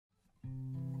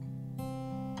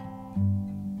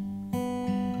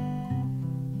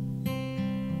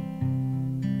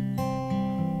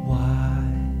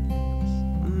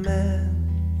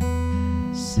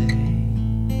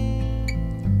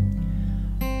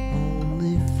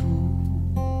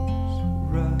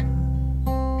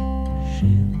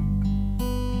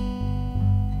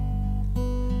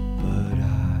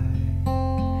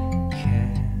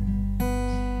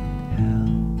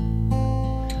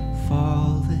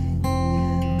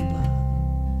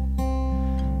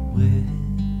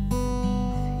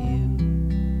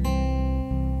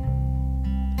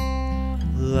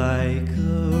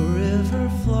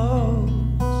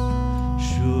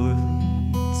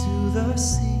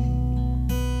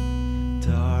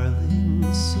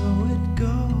So it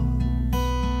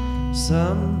goes.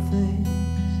 Some things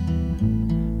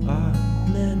are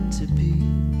meant to be.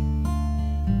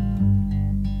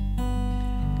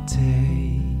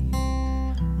 Take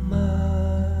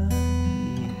my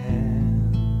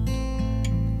hand.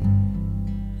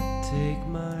 Take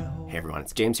my whole. Hey everyone,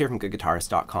 it's James here from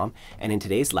GoodGuitarist.com, and in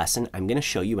today's lesson I'm going to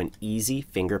show you an easy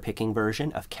finger picking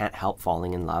version of Can't Help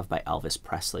Falling in Love by Elvis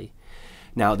Presley.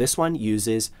 Now this one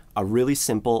uses a really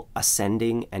simple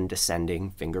ascending and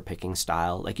descending finger picking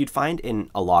style like you'd find in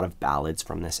a lot of ballads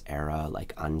from this era,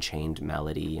 like Unchained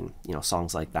Melody and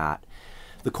songs like that.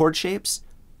 The chord shapes,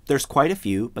 there's quite a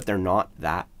few, but they're not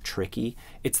that tricky.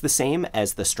 It's the same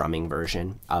as the strumming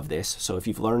version of this, so if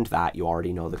you've learned that, you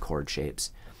already know the chord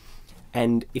shapes.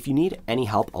 And if you need any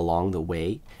help along the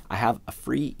way, I have a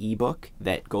free ebook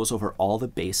that goes over all the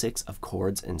basics of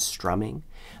chords and strumming.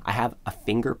 I have a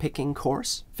finger picking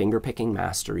course, Finger Picking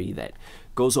Mastery, that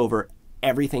goes over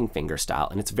everything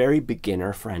fingerstyle, and it's a very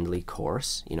beginner friendly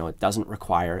course. It doesn't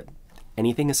require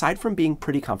anything aside from being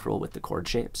pretty comfortable with the chord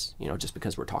shapes, just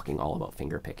because we're talking all about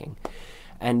finger picking.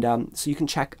 And so you can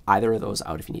check either of those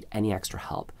out if you need any extra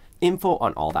help. Info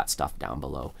on all that stuff down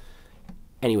below.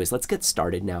 Anyways, let's get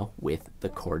started now with the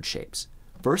chord shapes.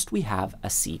 First, we have a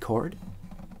C chord.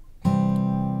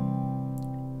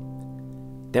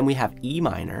 Then we have E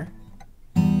minor.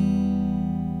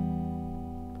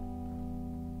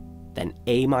 Then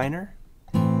A minor.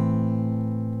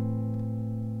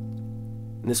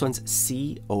 And this one's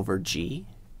C over G.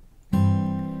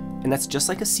 And that's just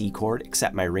like a C chord,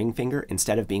 except my ring finger,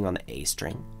 instead of being on the A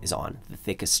string, is on the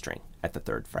thickest string at the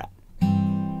 3rd fret.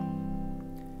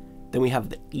 Then we have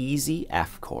the easy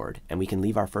F chord, and we can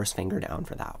leave our first finger down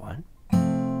for that one.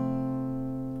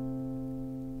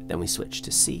 Then we switch to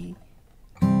C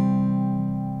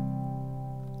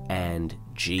and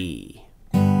G.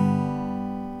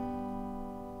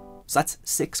 So that's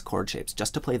 6 chord shapes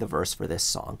just to play the verse for this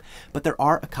song. But there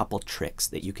are a couple tricks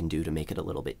that you can do to make it a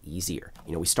little bit easier.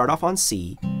 We start off on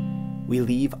C, we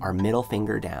leave our middle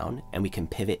finger down, and we can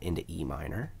pivot into E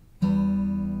minor.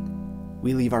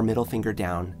 We leave our middle finger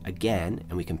down again,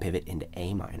 and we can pivot into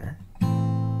A minor.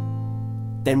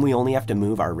 Then we only have to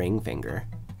move our ring finger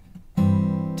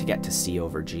to get to C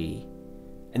over G.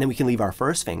 And then we can leave our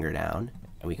first finger down,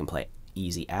 and we can play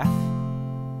easy F.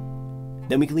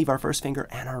 Then we can leave our first finger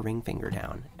and our ring finger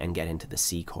down and get into the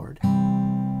C chord.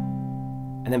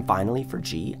 And then finally for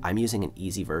G, I'm using an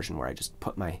easy version where I just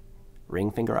put my ring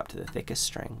finger up to the thickest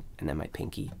string and then my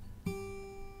pinky.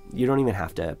 You don't even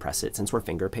have to press it. Since we're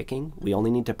finger picking, we only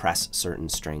need to press certain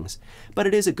strings. But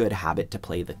it is a good habit to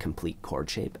play the complete chord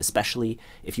shape, especially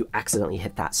if you accidentally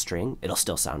hit that string. It'll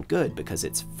still sound good because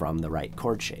it's from the right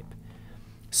chord shape.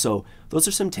 So those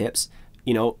are some tips.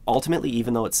 Ultimately,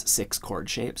 even though it's 6 chord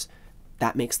shapes,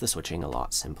 that makes the switching a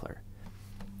lot simpler.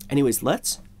 Anyways,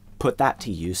 let's put that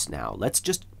to use now. Let's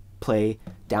just play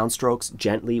downstrokes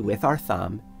gently with our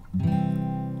thumb.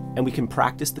 And we can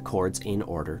practice the chords in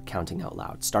order, counting out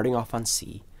loud, starting off on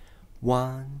C.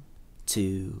 1,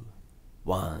 2,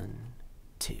 1,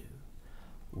 2.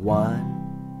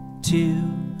 1, 2,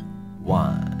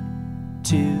 1,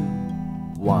 2,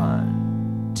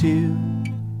 1, 2,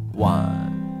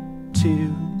 1, 2,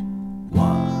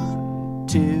 1,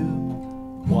 2,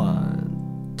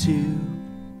 1, 2,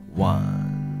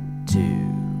 1, 2,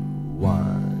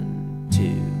 1, 2,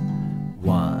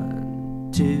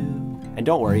 1, 2. And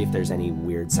don't worry if there's any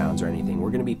weird sounds or anything.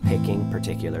 We're going to be picking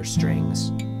particular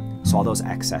strings, so all those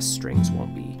excess strings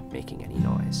won't be making any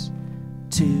noise.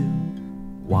 2,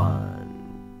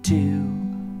 1, 2,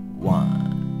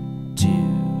 1, 2,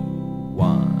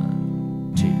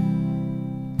 1,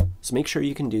 2. So make sure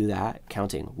you can do that,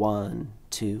 counting 1,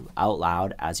 2 out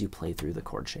loud as you play through the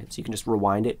chord shapes. You can just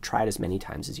rewind it, try it as many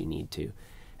times as you need to,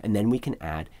 and then we can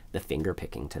add the finger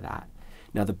picking to that.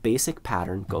 Now the basic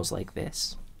pattern goes like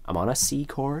this. I'm on a C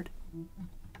chord.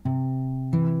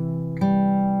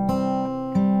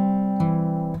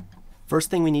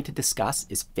 First thing we need to discuss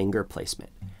is finger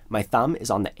placement. My thumb is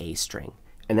on the A string,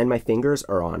 and then my fingers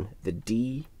are on the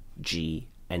D, G,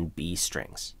 and B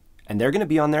strings. And they're going to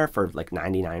be on there for like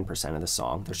 99% of the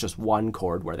song. There's just one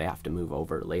chord where they have to move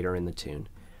over later in the tune.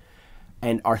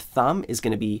 And our thumb is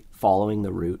going to be following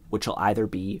the root, which will either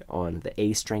be on the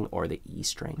A string or the E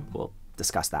string. We'll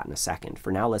discuss that in a second.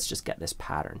 For now, let's just get this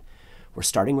pattern. We're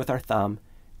starting with our thumb,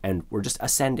 and we're just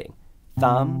ascending.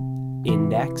 Thumb,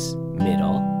 index,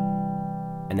 middle,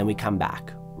 and then we come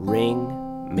back.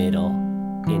 Ring, middle,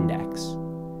 index.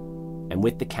 And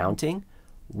with the counting,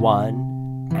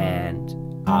 1 and 2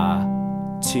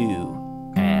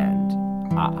 and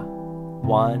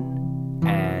 1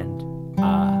 and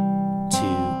 2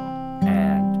 and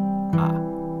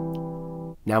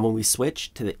Now when we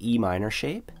switch to the E minor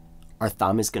shape, our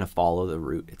thumb is going to follow the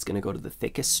root. It's going to go to the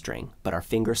thickest string, but our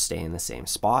fingers stay in the same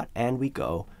spot, and we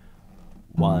go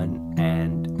 1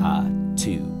 and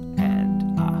 2 and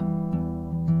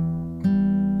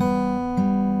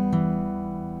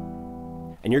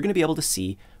And you're going to be able to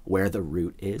see where the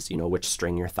root is, you know, which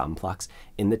string your thumb plucks,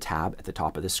 in the tab at the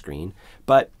top of the screen.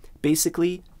 But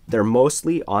basically, they're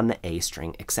mostly on the A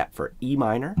string, except for E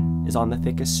minor is on the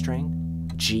thickest string,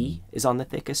 G is on the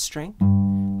thickest string,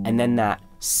 and then that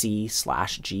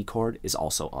C/G chord is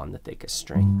also on the thickest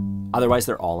string. Otherwise,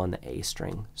 they're all on the A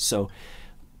string. So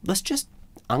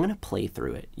I'm going to play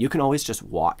through it. You can always just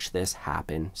watch this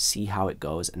happen, see how it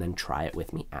goes, and then try it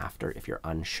with me after if you're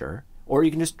unsure. Or you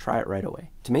can just try it right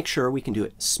away. To make sure we can do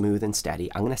it smooth and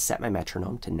steady, I'm going to set my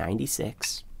metronome to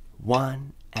 96.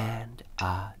 1 and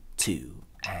 2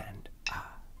 and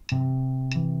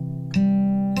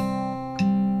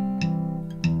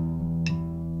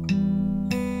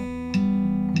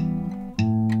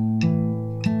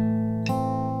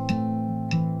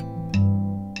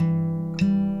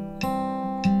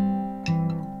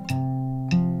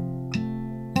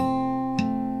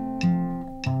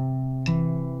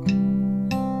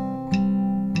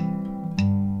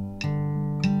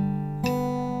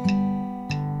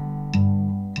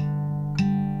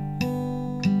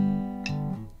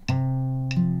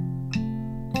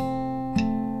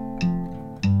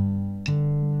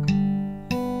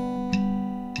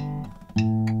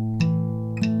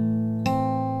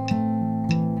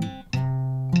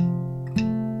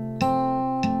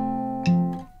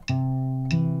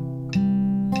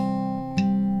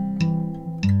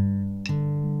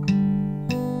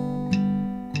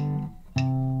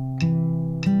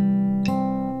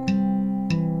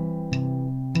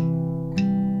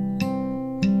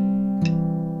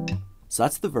So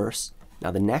that's the verse.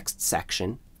 Now the next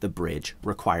section, the bridge,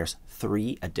 requires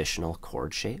 3 additional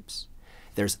chord shapes.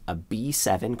 There's a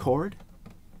B7 chord.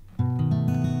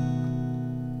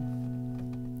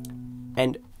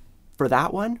 And for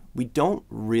that one, we don't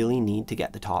really need to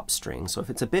get the top string. So if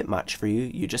it's a bit much for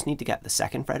you, you just need to get the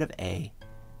 2nd fret of A,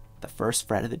 the 1st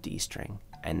fret of the D string,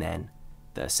 and then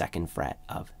the 2nd fret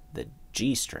of the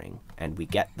G string. And we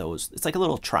get those, it's like a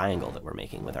little triangle that we're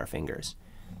making with our fingers.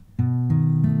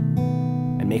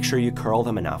 And make sure you curl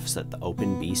them enough so that the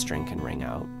open B string can ring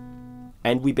out.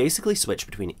 And we basically switch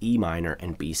between E minor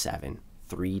and B7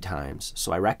 3 times.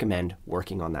 So I recommend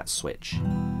working on that switch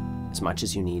as much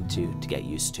as you need to get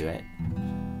used to it.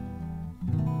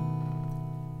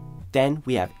 Then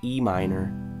we have E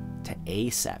minor to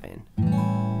A7.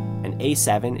 And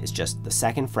A7 is just the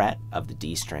 2nd fret of the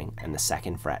D string and the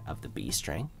 2nd fret of the B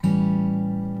string.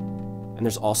 And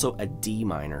there's also a D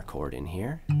minor chord in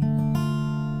here.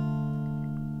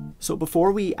 So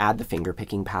before we add the finger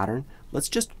picking pattern, let's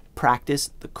just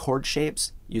practice the chord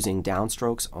shapes using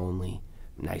downstrokes only,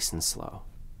 nice and slow.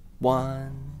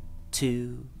 1,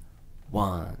 2,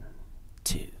 1,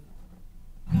 2.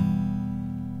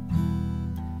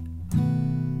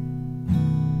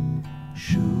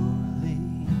 Surely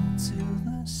to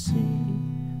the sea.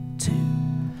 2,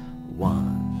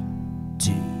 1,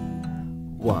 2,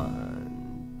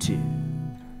 1, 2,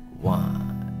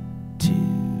 1, 2,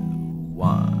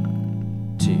 1.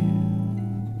 2,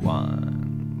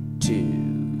 1, 2,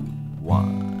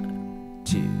 1,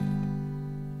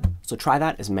 2. So try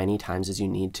that as many times as you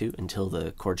need to until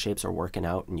the chord shapes are working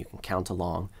out and you can count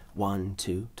along 1,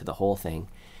 2 to the whole thing.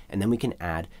 And then we can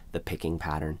add the picking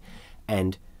pattern.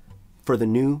 And for the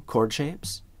new chord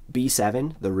shapes,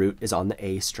 B7, the root is on the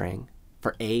A string.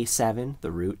 For A7,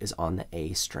 the root is on the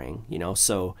A string, you know?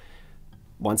 So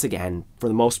once again, for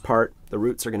the most part, the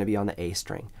roots are going to be on the A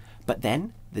string. But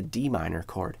then the D minor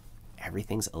chord,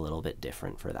 everything's a little bit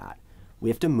different for that. We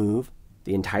have to move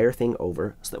the entire thing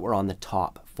over so that we're on the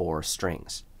top 4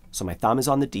 strings. So my thumb is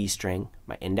on the D string,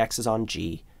 my index is on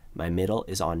G, my middle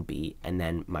is on B, and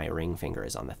then my ring finger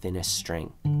is on the thinnest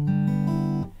string.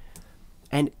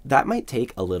 And that might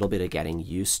take a little bit of getting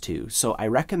used to. So I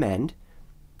recommend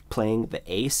playing the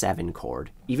A7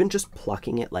 chord, even just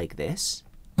plucking it like this,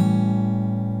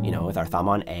 you know, with our thumb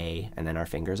on A and then our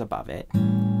fingers above it.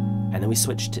 And then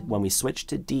when we switch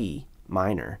to D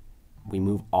minor, we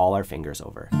move all our fingers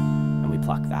over and we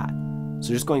pluck that. So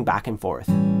just going back and forth,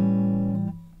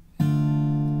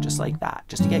 just like that,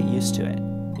 just to get used to it.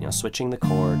 You know, switching the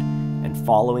chord and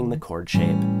following the chord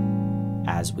shape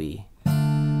as we,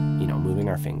 you know, moving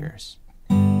our fingers.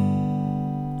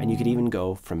 And you could even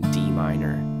go from D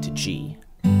minor to G,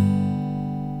 you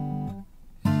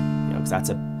know, because that's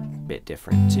a bit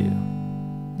different too.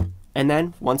 And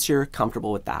then once you're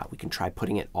comfortable with that, we can try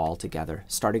putting it all together,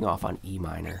 starting off on E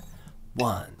minor.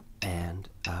 1, and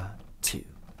a, 2.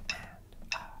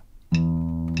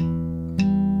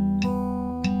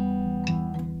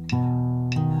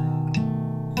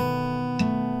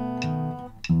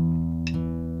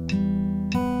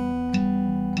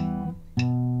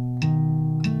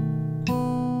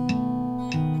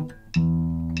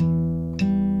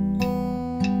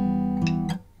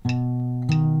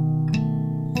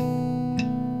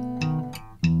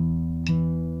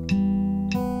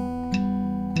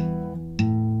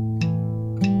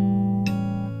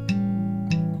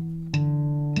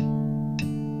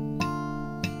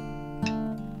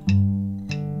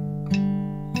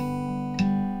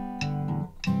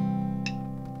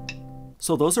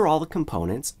 So those are all the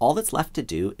components. All that's left to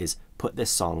do is put this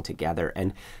song together.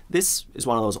 And this is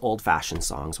one of those old-fashioned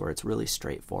songs where it's really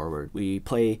straightforward. We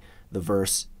play the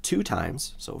verse 2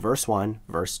 times. So verse 1,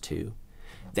 verse 2.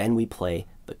 Then we play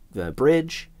the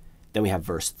bridge. Then we have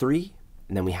verse 3.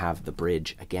 And then we have the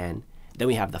bridge again. Then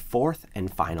we have the 4th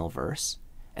and final verse.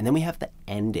 And then we have the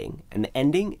ending. And the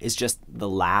ending is just the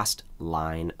last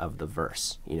line of the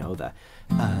verse. You know, the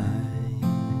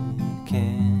I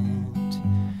can't.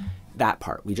 That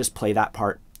part. We just play that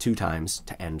part 2 times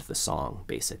to end the song,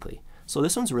 basically. So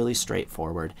this one's really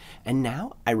straightforward. And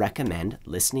now I recommend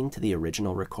listening to the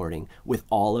original recording with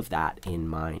all of that in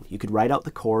mind. You could write out the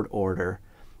chord order.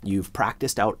 You've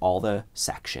practiced out all the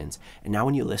sections. And now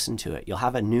when you listen to it, you'll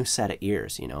have a new set of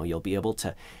ears. You know, you'll be able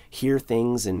to hear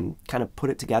things and kind of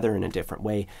put it together in a different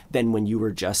way than when you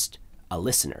were just a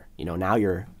listener. You know, now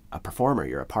you're a performer,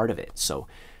 you're a part of it. So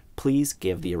please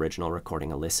give the original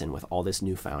recording a listen with all this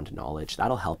newfound knowledge.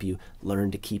 That'll help you learn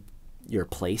to keep your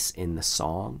place in the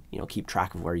song, you know, keep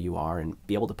track of where you are and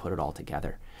be able to put it all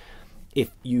together.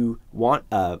 If you want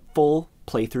a full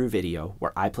playthrough video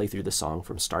where I play through the song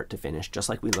from start to finish, just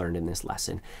like we learned in this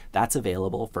lesson, that's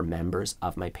available for members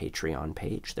of my Patreon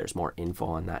page. There's more info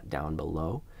on that down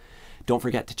below. Don't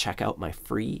forget to check out my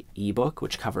free ebook,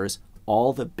 which covers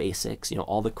all the basics, you know,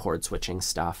 all the chord switching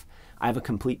stuff. I have a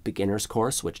complete beginner's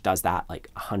course, which does that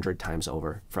like 100 times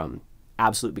over, from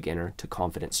absolute beginner to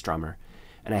confident strummer.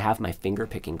 And I have my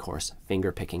fingerpicking course,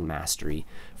 Fingerpicking Mastery,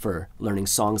 for learning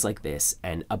songs like this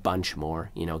and a bunch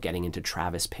more, you know, getting into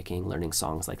Travis picking, learning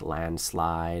songs like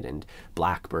Landslide and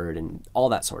Blackbird and all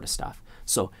that sort of stuff.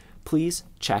 So please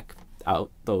check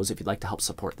out those if you'd like to help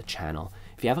support the channel.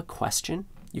 If you have a question,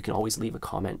 you can always leave a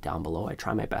comment down below. I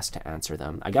try my best to answer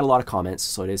them. I get a lot of comments,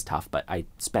 so it is tough, but I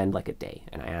spend like a day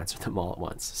and I answer them all at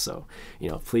once. So, you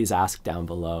know, please ask down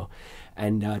below.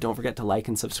 And don't forget to like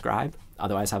and subscribe.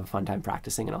 Otherwise, have a fun time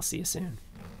practicing, and I'll see you soon.